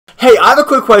Hey, I have a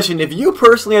quick question. If you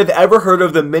personally have ever heard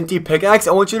of the Minty Pickaxe,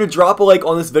 I want you to drop a like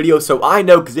on this video so I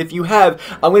know, because if you have,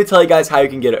 I'm going to tell you guys how you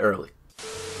can get it early.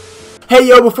 Hey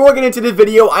yo, before I get into the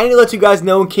video, I need to let you guys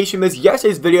know in case you missed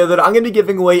yesterday's video that I'm going to be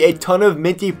giving away a ton of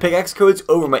Minty Pickaxe codes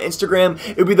over my Instagram.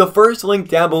 It'll be the first link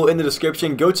down below in the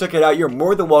description. Go check it out. You're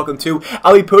more than welcome to.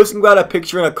 I'll be posting about a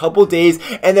picture in a couple days,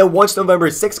 and then once November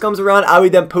 6th comes around, I'll be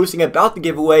then posting about the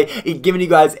giveaway and giving you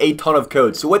guys a ton of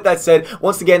codes. So with that said,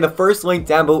 once again, the first link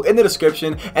down below in the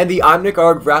description, and the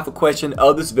imnickarg raffle question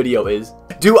of this video is: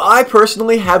 do I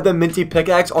personally have the Minty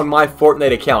Pickaxe on my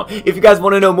Fortnite account? If you guys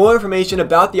want to know more information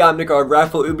about the imnickarg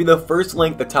raffle, it will be the first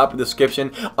link at the top of the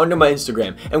description under my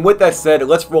Instagram. And with that said,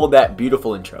 let's roll that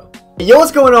beautiful intro. Yo,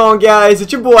 what's going on, guys?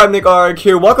 It's your boy NickArg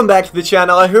here. Welcome back to the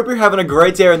channel. I hope you're having a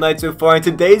great day or night so far. In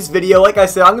today's video, like I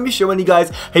said, I'm going to be showing you guys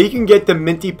how you can get the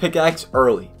Minty Pickaxe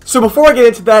early. So before I get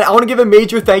into that, I want to give a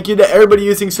major thank you to everybody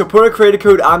using supporter creator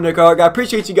code imnickarg. I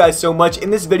appreciate you guys so much. In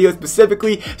this video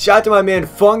specifically, shout out to my man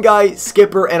Fungi,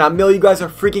 Skipper, and Amil. You guys are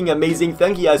freaking amazing.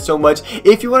 Thank you guys so much.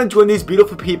 If you want to join these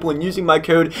beautiful people and using my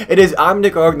code, it is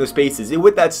imnickarg in the spaces. And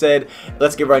with that said,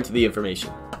 let's get right into the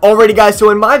information. Alrighty guys,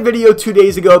 so in my video 2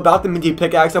 days ago about the Minty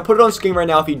Pickaxe, I'll put it on screen right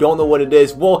now if you don't know what it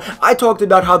is. Well, I talked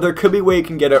about how there could be a way you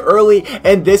can get it early,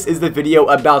 and this is the video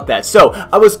about that. So,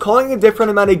 I was calling a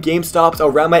different amount of GameStops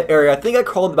around my area. I think I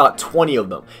called about 20 of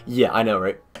them. Yeah, I know,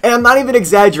 right? And I'm not even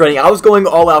exaggerating, I was going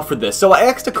all out for this. So I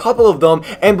asked a couple of them,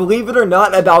 and believe it or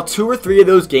not, about 2 or 3 of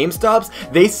those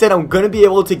GameStops, they said I'm going to be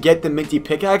able to get the Minty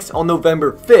Pickaxe on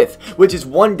November 5th, which is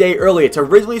 1 day early. It's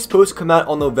originally supposed to come out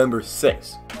on November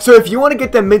 6th. So if you want to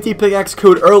get the Minty Pickaxe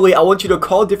code early, I want you to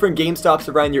call different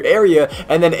GameStops around your area,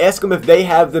 and then ask them if they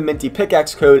have the Minty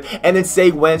Pickaxe code, and then say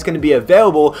when it's going to be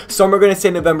available. Some are going to say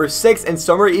November 6th, and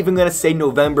some are even going to say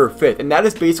November 5th, and that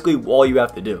is basically all you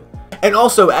have to do. And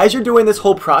also, as you're doing this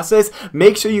whole process,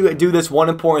 make sure you do this one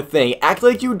important thing. Act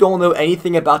like you don't know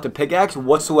anything about the pickaxe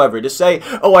whatsoever. Just say,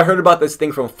 oh, I heard about this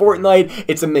thing from Fortnite.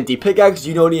 It's a Minty Pickaxe.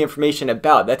 You know the information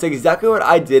about it. That's exactly what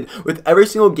I did with every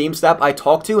single GameStop I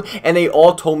talked to, and they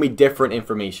all told me different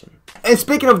information. And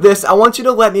speaking of this, I want you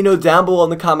to let me know down below in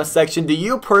the comment section, do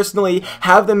you personally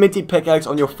have the Minty Pickaxe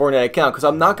on your Fortnite account? Because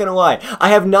I'm not going to lie, I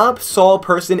have not saw a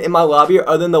person in my lobby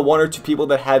other than the 1 or 2 people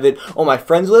that have it on my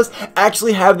friends list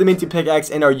actually have the Minty Pickaxe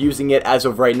and are using it as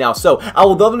of right now. So I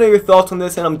would love to know your thoughts on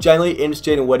this, and I'm genuinely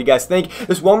interested in what you guys think.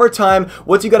 Just one more time,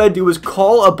 what you gotta do is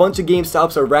call a bunch of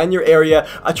GameStops around your area.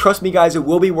 Trust me guys, it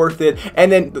will be worth it.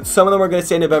 And then some of them are gonna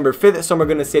say November 5th, some are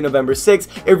gonna say November 6th.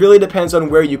 It really depends on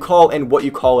where you call and what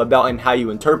you call about and how you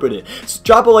interpret it. So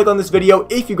drop a like on this video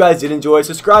if you guys did enjoy.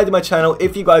 Subscribe to my channel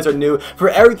if you guys are new for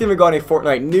everything regarding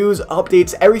Fortnite news,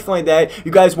 updates, everything like that.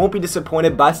 You guys won't be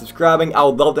disappointed by subscribing. I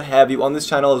would love to have you on this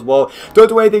channel as well. Don't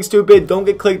do anything stupid. Don't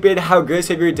get clickbait. Have a great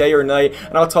save your day or night,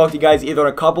 and I'll talk to you guys either in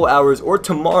a couple hours or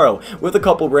tomorrow with a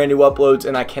couple brand new uploads,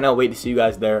 and I cannot wait to see you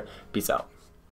guys there. Peace out.